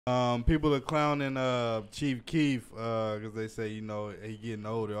People are clowning Chief Keef because they say he getting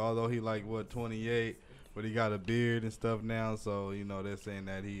older. Although he like 28, but he got a beard and stuff now. So they're saying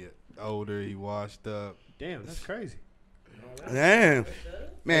that he older, he washed up. Damn, that's crazy. Damn,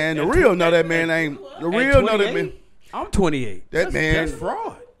 man, the real know that man ain't. The real know that man. I'm 28. That man, that's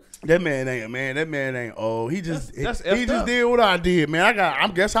fraud. That man ain't old. He just he just up. did what I did, man. I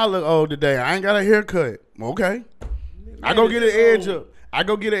guess I look old today. I ain't got a haircut. Okay, I go get an edge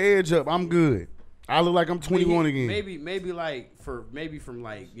up. I'm good. I look like I'm 21 again. Maybe from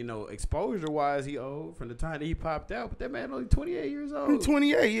exposure wise, he old from the time that he popped out. But that man only 28 years old. He's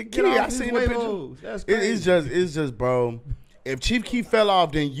 28. He a kid. I seen the picture. That's crazy. It's just, bro. If Chief Keef fell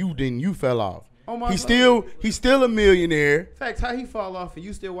off, then you fell off. Oh my he's still a millionaire. Facts. How he fall off and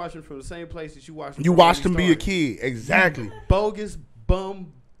you still watching from the same place that you watched him. You watched him be a kid. Exactly. Bogus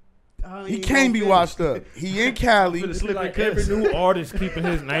bum. He can't be washed up. He in Cali. Like every new artist keeping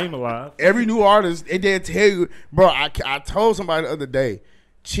his name alive. Every new artist, they tell you, bro. I told somebody the other day,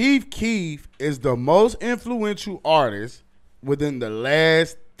 Chief Keef is the most influential artist within the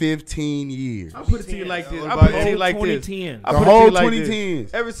last 15 years. I'll put it to you like this. I'll put it to you like this. The whole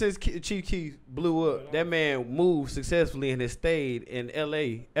 2010s. Ever since Chief Keef blew up, that man moved successfully and has stayed in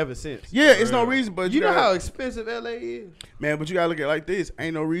L.A. ever since. Yeah, it's no reason. But you know how expensive L.A. is? Man, but you got to look at it like this.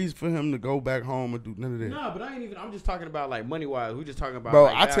 Ain't no reason for him to go back home and do none of that. No, but I'm just talking about like money-wise. We just talking about Bro,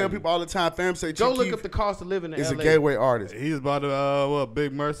 like I tell people all the time, fam, say go Chief look Keef up the cost of living in is L.A. a gateway artist. He's about to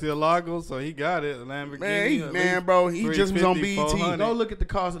big Murcielago, so he got it. Lamborghini. Man, bro, he just was on BET. Go look at the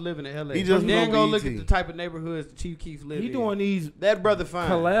cost of living in L.A. He just then go on look BET. at the type of neighborhoods that Chief Keef lives in. He doing these that brother fine.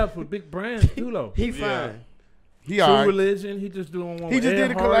 collabs with big brands too, though. He fine. He True alright. Religion. He just doing one. He with just Ed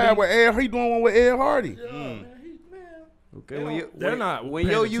did a Hardy. collab with Ed. He doing one with Ed Hardy. Yeah, man, Okay, they're not when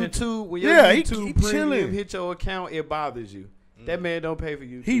paying your attention. YouTube when your Yeah, he YouTube premium chilling. hit your account, it bothers you. That man don't pay for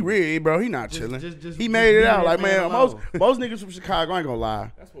YouTube. He really, bro. He not chilling. just He made it out. leave Like that man man, most alone. niggas from Chicago, I ain't gonna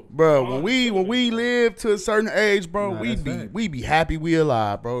lie, That's what bro. When we live to a certain age, bro, Nah, we be happy we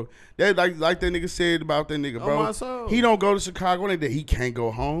alive, bro. That like that nigga said about that nigga, bro. my soul. He don't go to Chicago. It ain't that he can't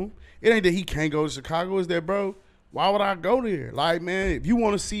go home. It ain't that he can't go to Chicago. It's that, bro. Why would I go there? Like, man, if you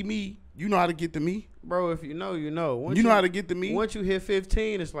want to see me, you know how to get to me. Bro, if you know, you know. Once You know how to get to me. Once you hit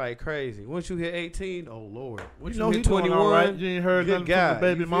 15, it's like crazy. Once you hit 18, oh Lord. Once You know you he hit doing 21, all right. You ain't heard good nothing guy. from the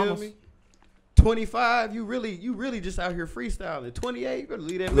baby You feel mamas. me? 25, you really just out here freestyling. 28, you better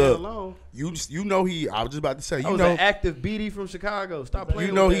leave that man Look, alone. You know he. I was just about to say. I You was know an active BD from Chicago. Stop playing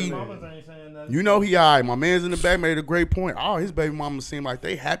You know with he- that Mamas man. ain't saying nothing. You know he alright. My man's in the back made a great point. Oh, his baby mama seem like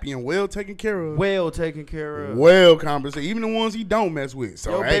they happy and well taken care of. Well taken care of. Well conversation. Even the ones he don't mess with.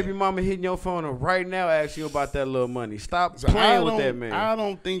 So Your hey, baby mama hitting your phone up right now asking you about that little money. Stop so playing with that man. I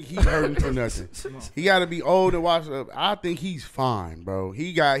don't think he hurting for nothing. He got to be old and watch up. I think he's fine, bro.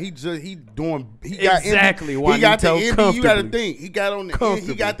 He got Exactly why he got the you NBA. You got to comfortably. think he got on the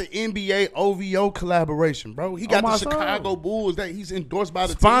he got the NBA OVO collaboration, bro. He got my the soul. Chicago Bulls that he's endorsed by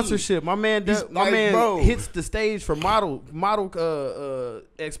the team. Sponsorship. My man does, He's my like, man bro. hits the stage for model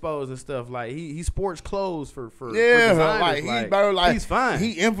expos and stuff. Like he sports clothes for Yeah, designers. like he, bro, like he's fine.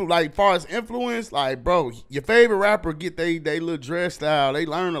 He like far as influence, like bro, your favorite rapper get they little dress style. They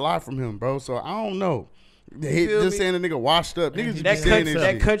learn a lot from him, bro. So I don't know. feel Just me? saying the nigga washed up. Niggas just be that saying country, this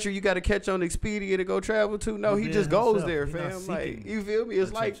that shit. country you got to catch on Expedia to go travel to. No, he Yeah, just goes himself. there, He not fam. Like seeking you feel me?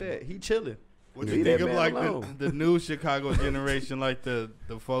 It's like attention. that. He chilling. What Leave you that think of man like alone. the new Chicago generation, like the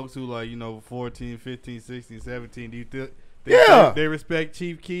folks who like 14, 15, 16, 17? Do you think Yeah. they respect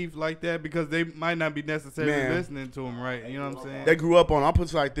Chief Keef like that because they might not be necessarily Man. listening to him, right? You know what I'm saying? They grew up on. I'll put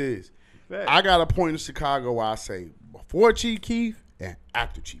it like this. Fact. I got a point in Chicago where I say before Chief Keef and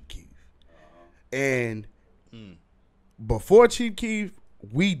after Chief Keef. And before Chief Keef,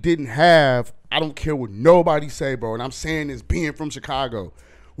 we didn't have, I don't care what nobody say, bro, and I'm saying this being from Chicago,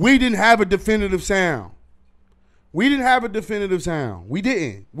 we didn't have a definitive sound. We didn't have a definitive sound. We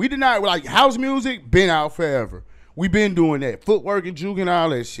didn't. We did not, like, house music, been out forever. We been doing that. Footwork and juke and all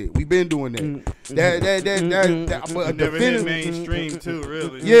that shit. We been doing that. But a Never hit definitive, mainstream too,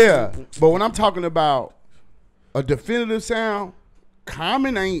 really. yeah, but when I'm talking about a definitive sound,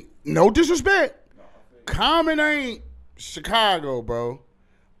 Common ain't, no disrespect, Common ain't Chicago, bro.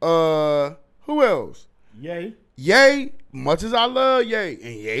 Who else? Yay. Ye, much as I love Ye,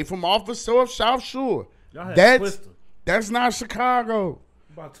 and Ye from off the South Shore. Y'all had That's Twister. that's not Chicago.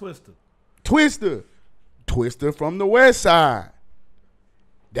 What about Twister? Twister from the West Side.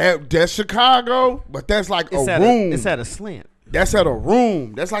 That's Chicago, but that's like It's a at room. it's at a slant. That's at a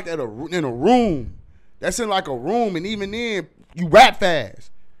room. That's like in a room. That's in like a room, and even then, you rap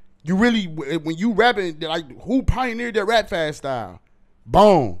fast. You really, when you rapping, like who pioneered that rap fast style?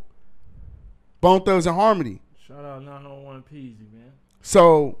 Bone Thugs and Harmony. Shout out 901 Peasy, man.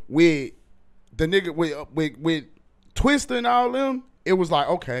 So with the nigga with Twista and all them, it was like,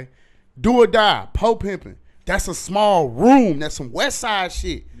 okay, Do or Die, Po Pimpin'. That's a small room. That's some West Side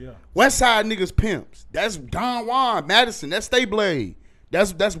shit. Yeah. West Side niggas pimps. That's Don Juan, Madison. That's Stay Blade.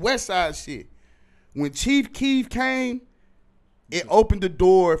 That's West Side shit. When Chief Keef came, it opened the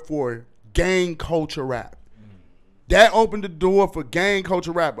door for gang culture rap. That opened the door for gang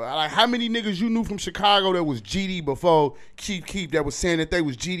culture rap. Like, how many niggas you knew from Chicago that was GD before Chief Keef that was saying that they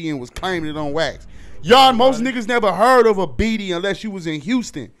was GD and was claiming it on wax? Y'all, most niggas never heard of a BD unless you was in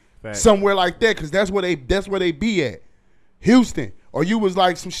Houston, somewhere like that, because that's where they be at, Houston, or you was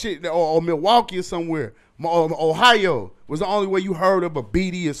like some shit, or Milwaukee or somewhere. Ohio was the only way you heard of a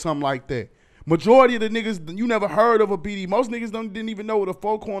BD or something like that. Majority of the niggas, you never heard of a BD. Most niggas didn't even know what a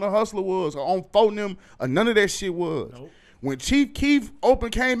four-corner hustler was, or on phone them, or none of that shit was. Nope. When Chief Keef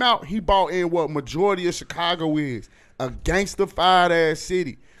came out, he brought in what majority of Chicago is, a gangster-fied ass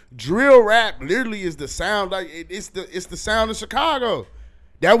city. Drill rap literally is the sound, like it's the sound of Chicago.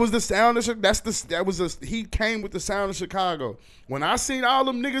 That was the sound of he came with the sound of Chicago. When I seen all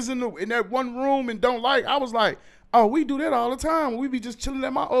them niggas in that one room and don't like, I was like, oh, we do that all the time. We be just chilling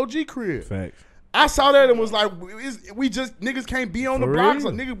at my OG crib. Facts. I saw that and was like, we just niggas can't be on the blocks.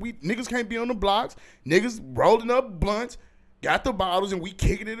 Like, niggas can't be on the blocks. Niggas rolling up blunts, got the bottles, and we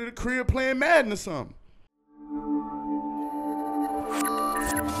kicking it in the crib playing Madden or something.